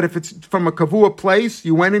 50-50, that if it's from a kavua place,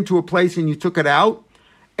 you went into a place and you took it out,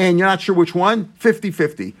 and you're not sure which one,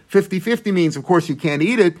 50-50. 50-50 means, of course, you can't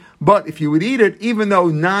eat it, but if you would eat it, even though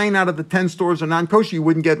 9 out of the 10 stores are non-kosher, you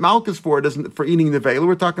wouldn't get malchus for eating the veil.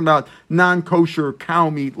 We're talking about non-kosher cow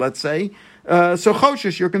meat, let's say. So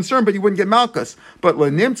choshish, you're concerned, but you wouldn't get malchus. But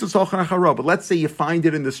let's say you find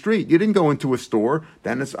it in the street. You didn't go into a store.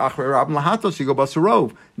 Then it's achre rabim lahatos. You go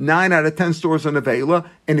basarov. 9 out of 10 stores are nevela,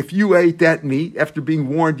 and if you ate that meat after being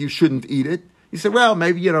warned you shouldn't eat it, you said, well,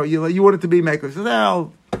 maybe you want it to be makel. You said,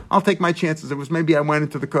 well, I'll take my chances. It was maybe I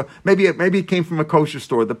went into maybe it came from a kosher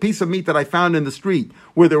store. The piece of meat that I found in the street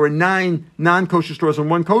where there were 9 non-kosher stores and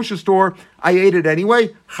 1 kosher store, I ate it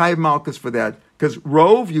anyway. Chayiv malchus for that. Because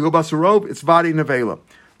rov, you go basa rov, it's vadi nevela.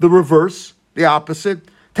 The reverse, the opposite.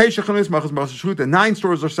 9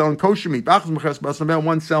 stores are selling kosher meat.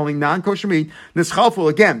 1 selling non-kosher meat. Nischalful,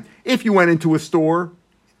 again, if you went into a store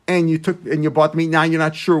and you bought meat, now you're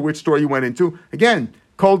not sure which store you went into. Again,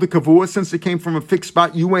 called the kavua, since it came from a fixed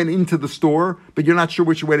spot, you went into the store, but you're not sure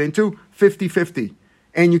which you went into. 50-50,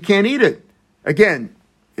 and you can't eat it. Again,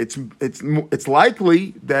 it's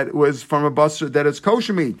likely that it was from a basar that it's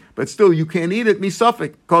kosher meat, but still you can't eat it.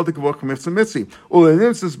 Misafik called the kavua k'mitzvah mitzi.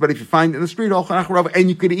 But if you find it in the street, and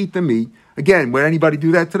you could eat the meat. Again, would anybody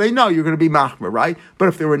do that today? No, you're going to be machmer, right? But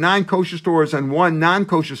if there were 9 kosher stores and 1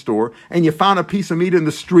 non-kosher store, and you found a piece of meat in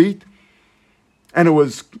the street, and it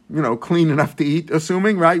was, clean enough to eat,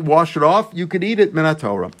 assuming, right? Wash it off, you could eat it, min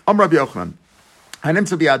haTorah. Rabbi Yochanan.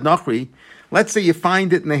 Let's say you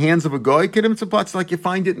find it in the hands of a goy, it's like you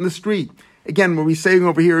find it in the street. Again, what we're saying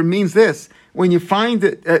over here, it means this. When you find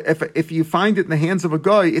it, if you find it in the hands of a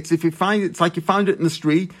goy, it's like you found it in the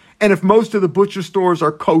street, and if most of the butcher stores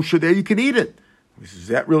are kosher there, you can eat it. Is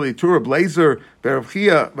that really true? Blazer, Berab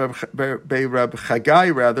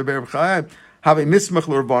Chagai, rather, Berab Chagai, have a mismach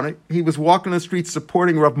l'Ravana. He was walking the streets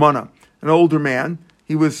supporting Rav Mana, an older man.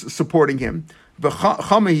 He was supporting him.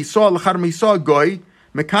 He saw a goy.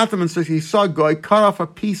 Mekataman says he saw a goy cut off a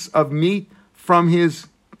piece of meat from his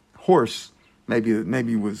horse. Maybe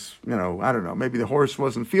it was, I don't know. Maybe the horse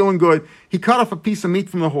wasn't feeling good. He cut off a piece of meat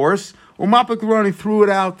from the horse. Umapik Rani threw it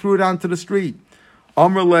out onto the street.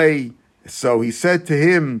 Amrle, so he said to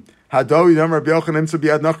him, does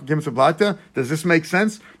this make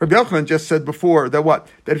sense? Rabbi Yochanan just said before that what?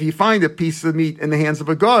 That if you find a piece of meat in the hands of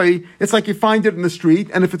a guy, it's like you find it in the street,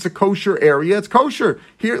 and if it's a kosher area, it's kosher.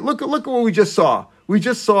 Here, look at what we just saw. We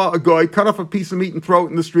just saw a guy cut off a piece of meat and throw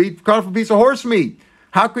it in the street, cut off a piece of horse meat.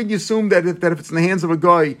 How could you assume that if it's in the hands of a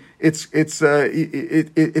guy, if it's in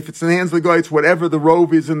the hands of the guy, it's whatever the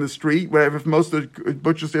rove is in the street, whatever, if most of the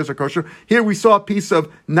butcher stores are kosher. Here we saw a piece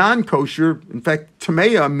of non-kosher, in fact,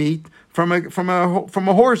 tamea meat from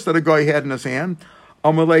a horse that a guy had in his hand.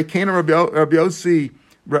 Amalei Kana Rabbi Yossi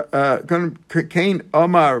Cain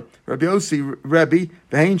Omar Rabbi Yossi Rebbe.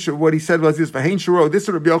 What he said was this: V'hein shuro. This is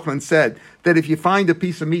what Rabbi Yochanan said, that if you find a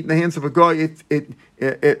piece of meat in the hands of a guy, in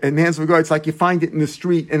the hands of a guy, it's like you find it in the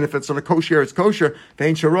street, and if it's on a kosher, it's kosher.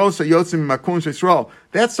 V'hein shuro so yotzim makun Yisrael.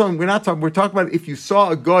 That's something we're not talking. We're talking about if you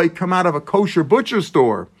saw a guy come out of a kosher butcher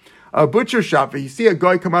store, a butcher shop, and you see a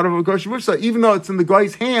guy come out of a kosher butcher store, even though it's in the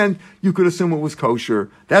guy's hand, you could assume it was kosher.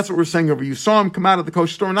 That's what we're saying over. You saw him come out of the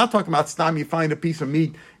kosher store. We're not talking about stam. You find a piece of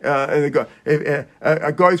meat, and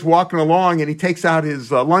a guy's walking along and he takes out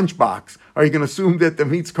his lunchbox. Are you going to assume that the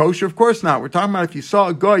meat's kosher? Of course not. We're talking about if you saw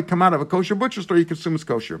a guy come out of a kosher butcher store, you can assume it's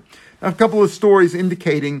kosher. Now, a couple of stories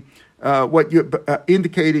indicating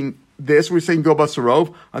indicating this. We're saying go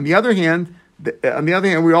basarov. On the other hand,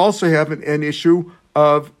 we also have an issue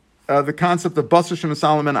of the concept of basar shem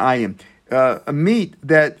Solomon ayim, a meat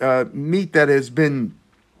that has been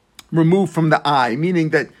removed from the eye,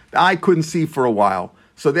 meaning that the eye couldn't see for a while.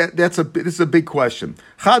 So this is a big question.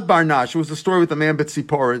 Chad Barnash was a story with a man, but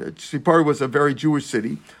Sipora was a very Jewish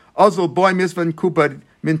city. Azul boy misvan kupad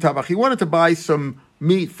min tabach. He wanted to buy some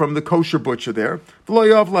meat from the kosher butcher there.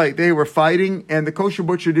 They were fighting, and the kosher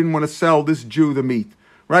butcher didn't want to sell this Jew the meat.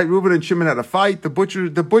 Right, Reuben and Shimon had a fight. The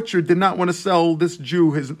butcher did not want to sell this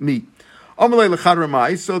Jew his meat. So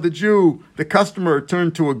the customer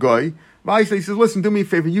turned to a guy. He says, "Listen, do me a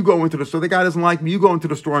favor. You go into the store. The guy doesn't like me. You go into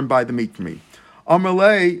the store and buy the meat for me."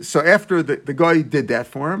 So after the guy did that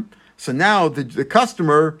for him, so now the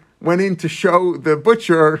customer went in to show the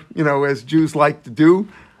butcher, as Jews like to do.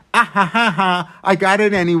 I got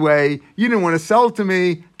it anyway. You didn't want to sell it to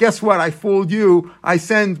me. Guess what? I fooled you. I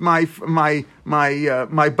send my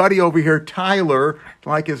buddy over here, Tyler,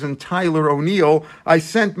 like as in Tyler O'Neill. I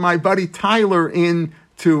sent my buddy Tyler in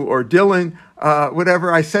or Dylan,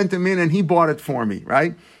 whatever. I sent him in and he bought it for me,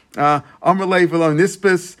 right? Amrlei v'lo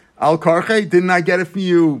nispis al karche. Didn't I get it from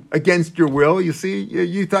you against your will? You see,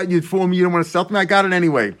 you thought you'd fool me. You didn't want to sell it to me. I got it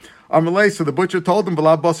anyway. Amrlei. So the butcher told him,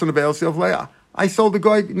 "V'la basan aveil self leah." I sold the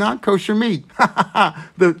guy not kosher meat.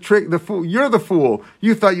 The fool. You're the fool.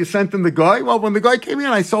 You thought you sent him the guy. Well, when the guy came in,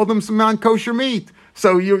 I sold him some non-kosher meat.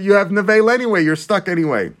 So you have nevel anyway. You're stuck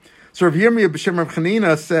anyway. So Rav Yirmiyah b'shem Rav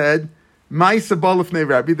Chanina said, "Ma'isa balifnei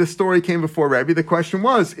Rabbi." The story came before Rabbi. The question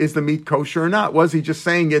was, is the meat kosher or not? Was he just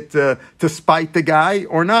saying it to spite the guy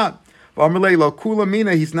or not?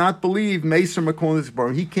 He's not believed.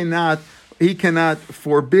 He cannot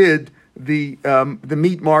forbid the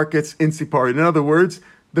meat markets in Sipora. In other words,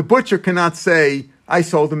 the butcher cannot say, "I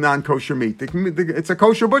sold him non-kosher meat." It's a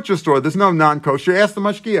kosher butcher store. There's no non-kosher. Ask the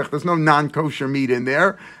mashgiach. There's no non-kosher meat in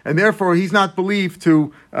there, and therefore he's not believed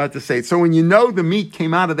to say it. So when you know the meat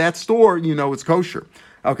came out of that store, you know it's kosher.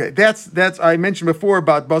 Okay, that's I mentioned before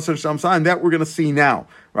about basar shamsan. That we're going to see now,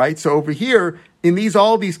 right? So over here in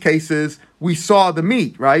all these cases, we saw the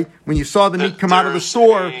meat, right? When you saw the meat come out of the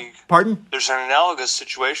store, pardon? There's an analogous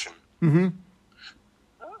situation. Mm-hmm.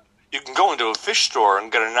 You can go into a fish store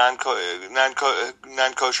and get a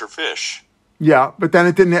non-kosher fish. Yeah, but then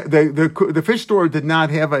it didn't. The fish store did not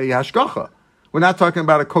have a hashgacha. We're not talking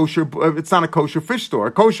about a kosher. It's not a kosher fish store.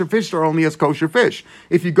 A kosher fish store only has kosher fish.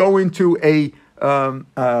 If you go into a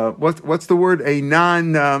what's the word? A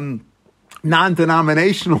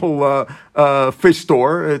non-denominational fish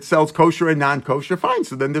store, it sells kosher and non-kosher, fine.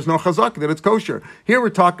 So then there's no chazak that it's kosher. Here we're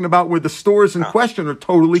talking about where the stores in question are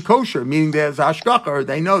totally kosher, meaning there's hashgacha, or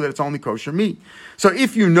they know that it's only kosher meat. So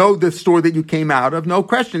if you know the store that you came out of, no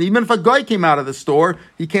question. Even if a guy came out of the store,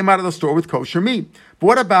 he came out of the store with kosher meat. But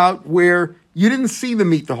what about where you didn't see the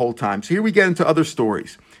meat the whole time? So here we get into other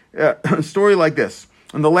stories. A story like this,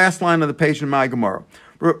 on the last line of the page in my Gemara.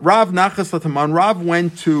 Rav Nachas Lataman. Rav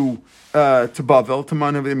went to Bavel.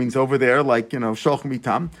 Taman means over there, like Sholch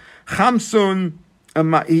Mitam. Chamsun.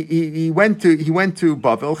 He went to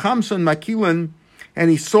Bavel. Chamsun Makilan,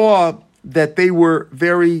 and he saw that they were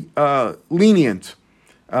very lenient.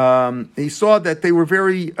 He saw that they were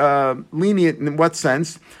very lenient in what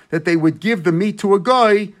sense? That they would give the meat to a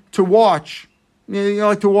guy to watch.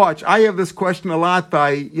 Like to watch. I have this question a lot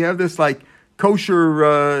you have this like kosher,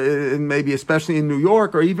 and maybe especially in New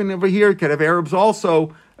York or even over here, could have Arabs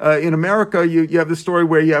also. In America, you have this story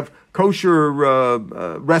where you have kosher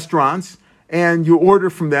restaurants and you order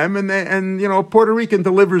from them and a Puerto Rican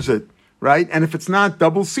delivers it, right? And if it's not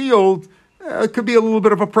double sealed, it could be a little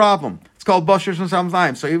bit of a problem. It's called Basar Shana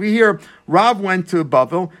Salam. So over here, Rav went to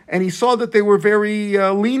Bavel, and he saw that they were very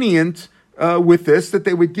lenient with this, that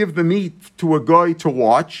they would give the meat to a guy to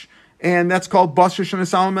watch, and that's called Basar Shana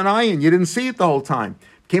Salam and Ayin. You didn't see it the whole time.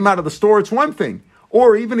 Came out of the store, it's one thing.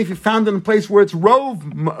 Or even if you found it in a place where it's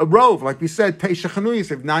rove, like we said, Teisha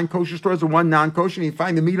Chanuyas, if 9 kosher stores and 1 non-kosher, and you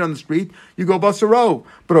find the meat on the street, you go bust a rove.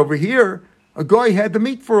 But over here, a guy had the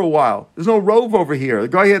meat for a while. There's no rove over here. The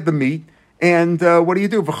guy had the meat, and what do you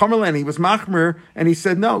do? V'chamerlen, he was machmer, and he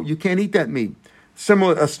said, no, you can't eat that meat.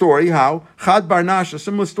 Similar story, how? Chad Barnash, a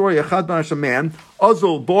similar story, a Chad Barnash, a man,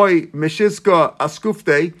 Ozul, boy, Meshizka,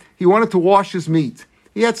 Askufte, he wanted to wash his meat.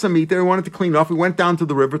 He had some meat there. He wanted to clean it off. He went down to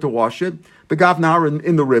the river to wash it. Begav Nahar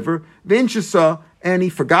in the river. Vinchasa, and he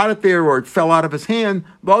forgot it there, or it fell out of his hand.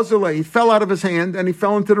 Bazile, he fell out of his hand, and he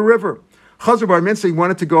fell into the river. Chazar Bar Mitzvah, he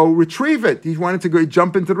wanted to go retrieve it. He wanted to go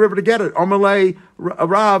jump into the river to get it. Amalei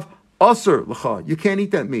Rav, Asr L'cha. You can't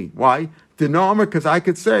eat that meat. Why? Denomer, because I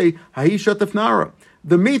could say, Haishat Nara.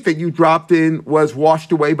 The meat that you dropped in was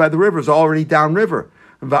washed away by the river. It's already downriver.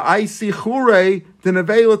 And instead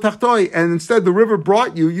the river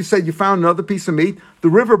brought you said you found another piece of meat, the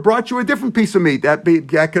river brought you a different piece of meat. That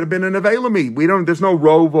could have been an avela meat. There's no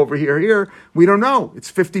rove over here. We don't know.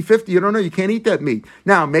 It's 50-50. You don't know. You can't eat that meat.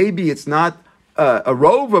 Now, maybe it's not a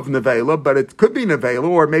rove of nevela, but it could be nevela,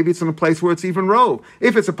 or maybe it's in a place where it's even rove.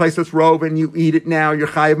 If it's a place that's rove and you eat it now, you're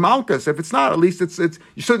chayiv malchus. If it's not, at least it's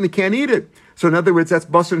you certainly can't eat it. So in other words, that's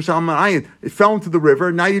basar and shalom ayin. It fell into the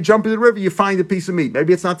river. Now you jump into the river, you find a piece of meat.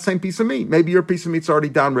 Maybe it's not the same piece of meat. Maybe your piece of meat's already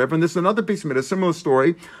downriver, and this is another piece of meat. A similar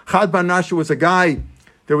story. Chad Bar Nasha was a guy.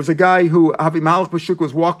 There was a guy who Avi Malach B'Shuk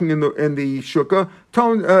was walking in the shukah,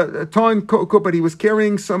 but he was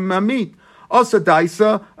carrying some meat. Asa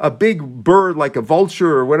Daisa, a big bird like a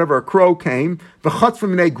vulture or whatever, a crow came.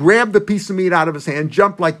 V'chatzvimnei grabbed the piece of meat out of his hand,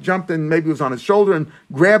 jumped and maybe it was on his shoulder and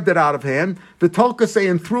grabbed it out of hand.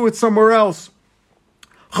 V'tolkasei and threw it somewhere else.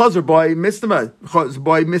 Chazar boy Mistama,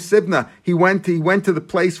 boy Misibna. He went to the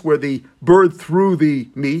place where the bird threw the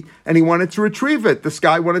meat and he wanted to retrieve it. This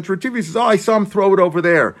guy wanted to retrieve it. He says, I saw him throw it over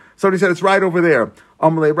there. Somebody said, it's right over there.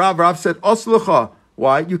 Amalei Rav said, Oslucha.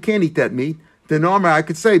 Why? You can't eat that meat. The norma, I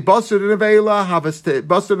could say, basar nevela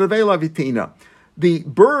vitina. The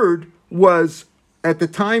bird was, at the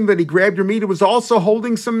time that he grabbed your meat, it was also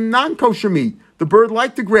holding some non-kosher meat. The bird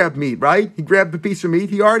liked to grab meat, right? He grabbed the piece of meat.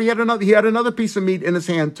 He already had another. He had another piece of meat in his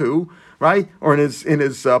hand too, right? Or in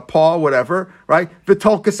his paw, whatever, right?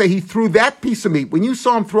 Vitolka say he threw that piece of meat. When you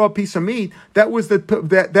saw him throw a piece of meat, that was the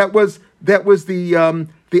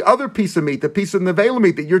other piece of meat, the piece of nevela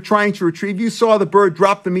meat that you're trying to retrieve. You saw the bird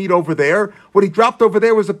drop the meat over there. What he dropped over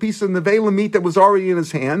there was a piece of nevela meat that was already in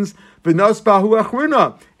his hands. And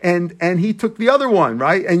he took the other one,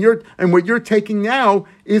 right? And what you're taking now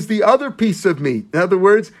is the other piece of meat. In other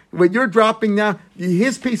words, what you're dropping now,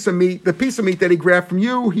 his piece of meat, the piece of meat that he grabbed from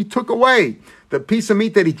you, he took away. The piece of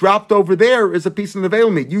meat that he dropped over there is a piece of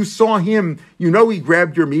nevela meat. You saw him, he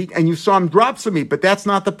grabbed your meat, and you saw him drop some meat, but that's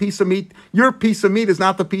not the piece of meat. Your piece of meat is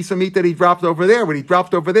not the piece of meat that he dropped over there. What he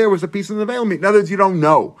dropped over there was a piece of nevela meat. In other words, you don't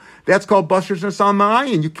know. That's called basar shana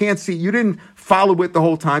ma'ayin. You can't see. You didn't follow it the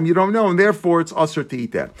whole time. You don't know, and therefore it's usher to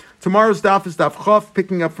eat that. Tomorrow's daf is daf Chaf,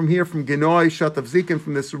 picking up from here from Genoi Shatav Zikin,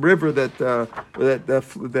 from this river that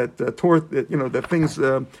tore, the things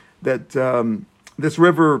this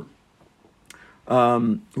river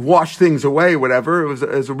wash things away, whatever. It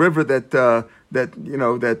was a river that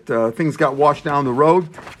things got washed down the road,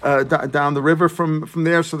 down the river from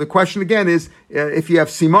there. So the question again is, if you have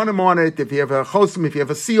simonim on it, if you have a chosim, if you have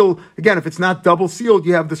a seal, again, if it's not double sealed,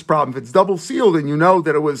 you have this problem. If it's double sealed and you know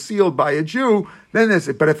that it was sealed by a Jew, then there's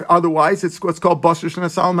it. But if otherwise, it's what's called basar shana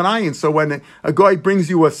salam ayin. So when a guy brings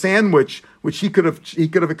you a sandwich, which he could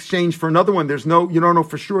have exchanged for another one, you don't know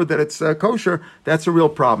for sure that it's kosher. That's a real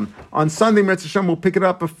problem. On Sunday, Mitzvah Shem, we'll pick it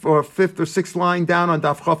up for 5th or 6th line down on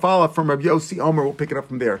Daf Chaf Aleph from Rabbi Yossi Omer. We'll pick it up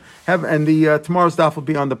from there. Tomorrow's daf will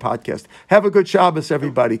be on the podcast. Have a good Shabbos,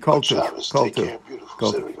 everybody. Kol Tov. Kol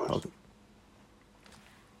Tov.